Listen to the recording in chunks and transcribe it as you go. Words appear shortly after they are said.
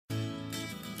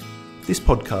This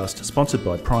podcast is sponsored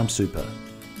by Prime Super,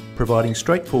 providing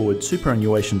straightforward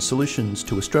superannuation solutions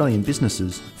to Australian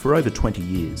businesses for over 20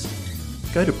 years.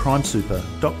 Go to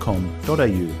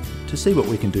primesuper.com.au to see what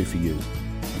we can do for you.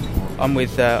 I'm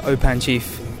with OPAN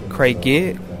Chief Craig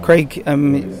Gear. Craig,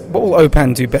 what will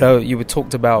OPAN do better? You were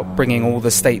talked about bringing all the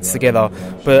states together,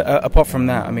 but apart from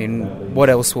that, I mean,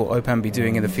 what else will OPAN be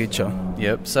doing in the future?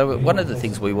 Yep, so one of the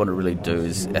things we want to really do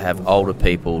is have older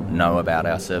people know about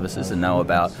our services and know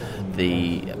about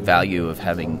the value of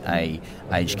having a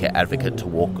aged care advocate to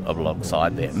walk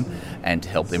alongside them and to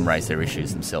help them raise their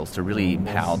issues themselves, to really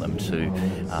empower them to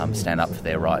stand up for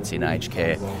their rights in aged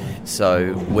care.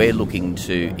 So we're looking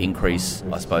to increase,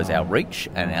 I suppose, our reach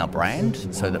and our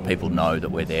brand so that people know that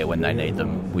we're there when they need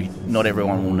them. Not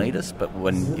everyone will need us, but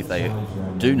if they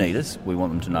do need us, we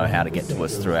want them to know how to get to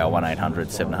us through our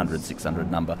 1800 700 600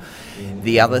 number.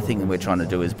 The other thing that we're trying to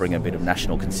do is bring a bit of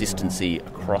national consistency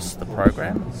across the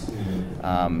program.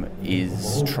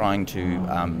 Is trying to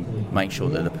make sure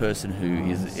that a person who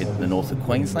is in the north of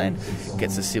Queensland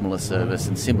gets a similar service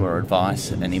and similar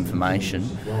advice and information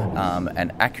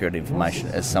and accurate information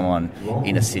as someone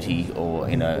in a city or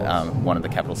in one of the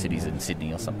capital cities in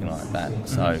Sydney or something like that.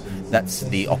 So that's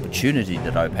the opportunity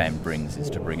that OPAN brings, is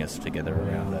to bring us together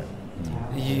around it.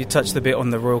 You touched a bit on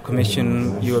the Royal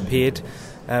Commission. You appeared.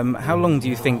 How long do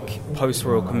you think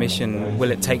post-Royal Commission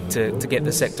will it take to get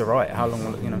the sector right? How long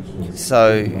will it,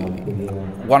 So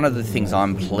one of the things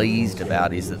I'm pleased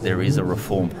about is that there is a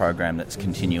reform program that's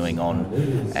continuing on,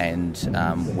 and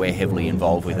we're heavily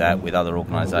involved with that with other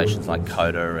organisations like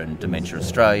CODA and Dementia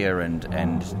Australia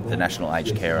and the National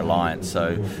Aged Care Alliance,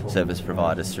 so service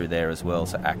providers through there as well,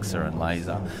 so AXA and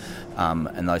Laser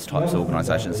and those types of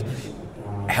organisations.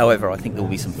 However, I think there will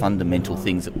be some fundamental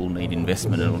things that will need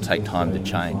investment and it will take time to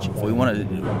change. If we want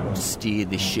to steer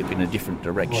this ship in a different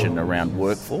direction around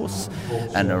workforce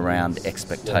and around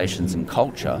expectations and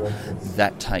culture,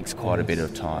 that takes quite a bit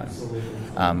of time.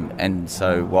 And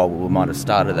so while we might have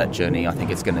started that journey, I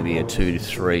think it's going to be a 2 to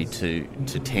 3 to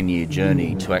 10 year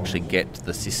journey to actually get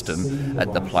the system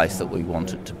at the place that we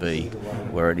want it to be,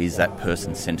 where it is that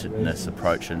person-centeredness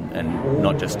approach and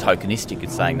not just tokenistic in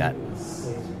saying that,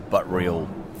 but real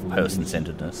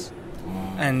person-centeredness.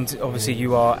 And obviously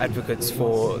you are advocates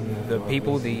for the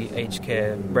people, the aged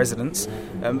care residents.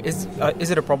 Is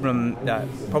it a problem that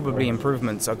probably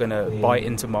improvements are going to bite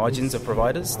into margins of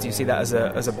providers? Do you see that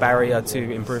as a barrier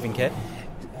to improving care?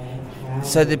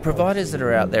 So the providers that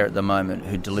are out there at the moment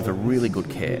who deliver really good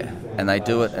care, and they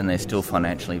do it and they're still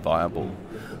financially viable,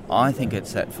 I think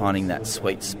it's at finding that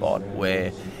sweet spot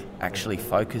where actually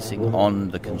focusing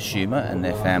on the consumer and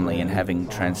their family and having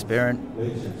transparent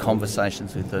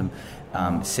conversations with them,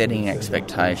 setting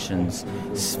expectations,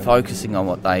 focusing on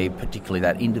what they, particularly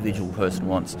that individual person,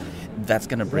 wants, that's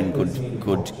going to bring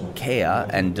good care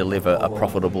and deliver a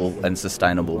profitable and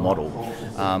sustainable model.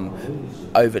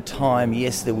 Over time,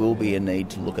 yes, there will be a need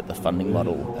to look at the funding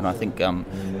model, and I think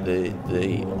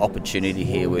the opportunity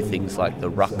here with things like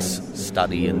the RUCS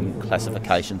study and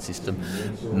classification system,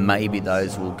 maybe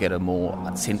those will get a more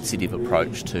sensitive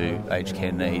approach to aged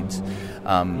care needs.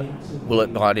 Will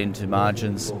it bite into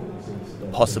margins?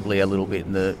 Possibly a little bit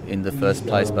in the first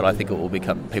place, but I think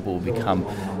people will become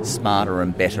smarter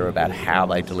and better about how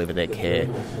they deliver their care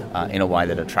in a way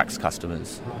that attracts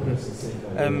customers.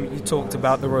 You talked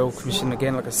about the Royal Commission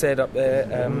again, like I said up there.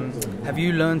 Have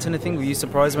you learnt anything? Were you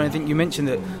surprised by anything? You mentioned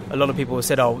that a lot of people have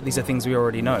said, "Oh, these are things we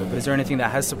already know." But is there anything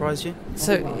that has surprised you?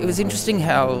 So it was interesting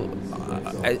how,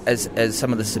 as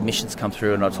some of the submissions come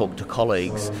through, and I talk to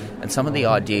colleagues, and some of the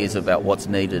ideas about what's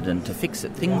needed and to fix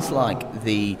it, things like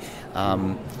the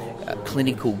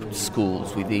clinical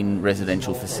schools within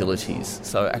residential facilities.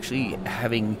 So actually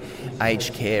having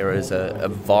aged care as a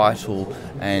vital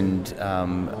and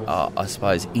I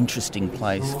suppose interesting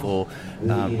place for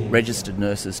registered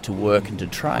nurses to work and to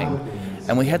train.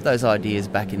 And we had those ideas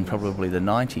back in probably the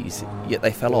 90s, yet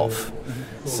they fell off.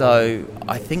 So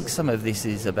I think some of this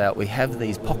is about, we have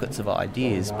these pockets of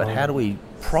ideas, but how do we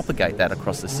propagate that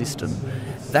across the system?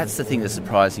 That's the thing that's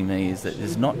surprising me, is that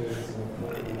there's not...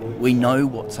 We know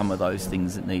what some of those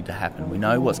things that need to happen. We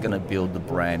know what's going to build the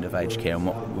brand of aged care and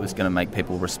what was going to make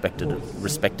people respect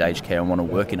aged care and want to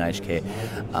work in aged care,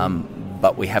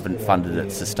 but we haven't funded it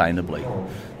sustainably.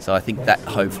 So I think that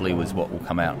hopefully was what will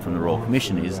come out from the Royal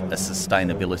Commission, is a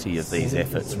sustainability of these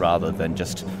efforts rather than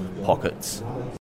just pockets.